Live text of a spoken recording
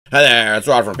Hi there, it's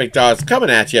Rod from Pick Dawgz coming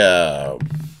at you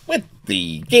with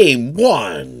the Game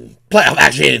 1 playoff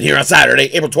action here on Saturday,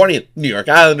 April 20th. New York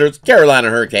Islanders, Carolina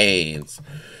Hurricanes.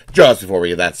 Just before we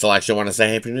get that selection, I want to say,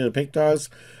 hey, if you're new to Pick Dawgz,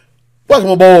 welcome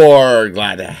aboard.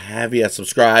 Glad to have you.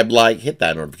 Subscribe, like, hit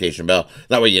that notification bell.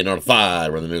 That way you get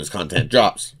notified when the newest content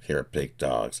drops here at Pick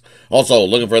Dawgz. Also,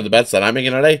 looking for the bets that I'm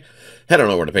making today? Head on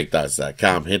over to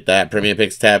pickdawgz.com, hit that Premium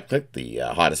Picks tab, click the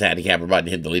hottest handicapper button,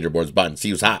 hit the leaderboards button,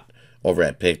 see who's hot over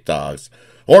at Pick Dawgz.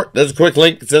 Or there's a quick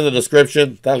link, it's in the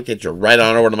description. That'll get you right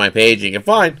on over to my page. You can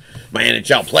find my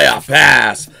NHL Playoff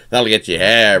Pass. That'll get you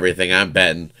everything I'm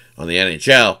betting on the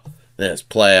NHL this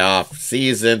playoff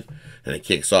season. And it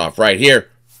kicks off right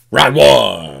here. Round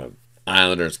 1.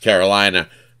 Islanders, Carolina.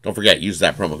 Don't forget, use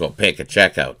that promo code PICK at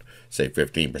checkout. Save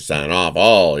 15% off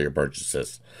all your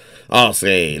purchases. I'll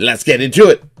say, let's get into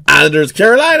it. Islanders,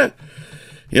 Carolina.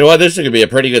 You know what? This is going to be a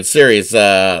pretty good series.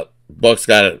 Book's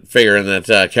got it figuring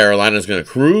that Carolina's going to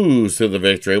cruise to the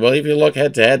victory. Well, if you look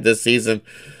head-to-head this season,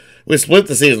 we split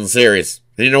the season series.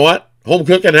 And you know what? Home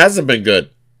cooking hasn't been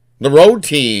good. The road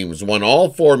teams won all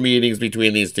 4 meetings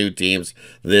between these two teams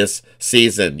this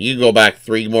season. You go back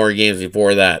 3 more games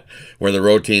before that, where the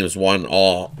road teams won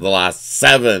all the last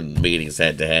 7 meetings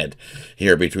head-to-head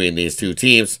here between these two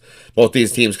teams. Both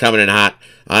these teams coming in hot.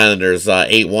 Islanders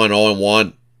 8-1,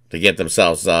 0-1. To get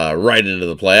themselves right into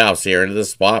the playoffs here, into this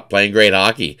spot, playing great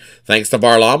hockey. Thanks to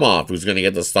Varlamov, who's going to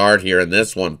get the start here in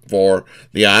this one for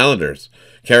the Islanders.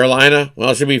 Carolina, well,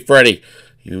 it should be Freddie.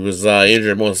 He was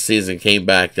injured most of the season, came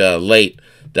back late.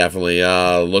 Definitely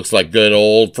looks like good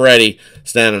old Freddie.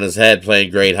 Standing on his head,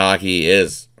 playing great hockey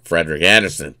is Frederik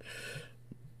Andersen.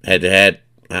 Head-to-head,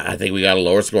 I think we got a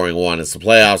lower scoring one. It's the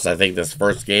playoffs. I think this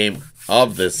first game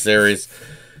of this series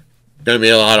going to be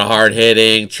a lot of hard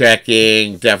hitting,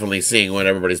 checking, definitely seeing what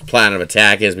everybody's plan of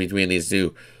attack is between these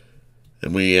two.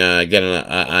 And we get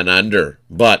an under.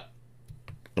 But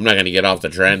I'm not going to get off the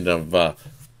trend of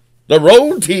the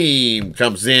road team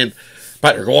comes in.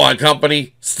 Patrick Roy and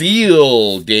company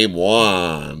steal Game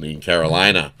 1 in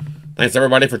Carolina. Thanks,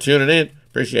 everybody, for tuning in.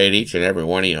 Appreciate each and every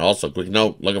one of you. Also, quick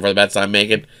note, looking for the bets I'm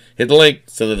making, hit the link.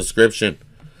 It's in the description.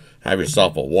 Have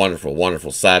yourself a wonderful,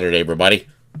 wonderful Saturday, everybody.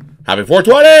 Happy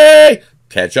 420!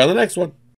 Catch you on the next one.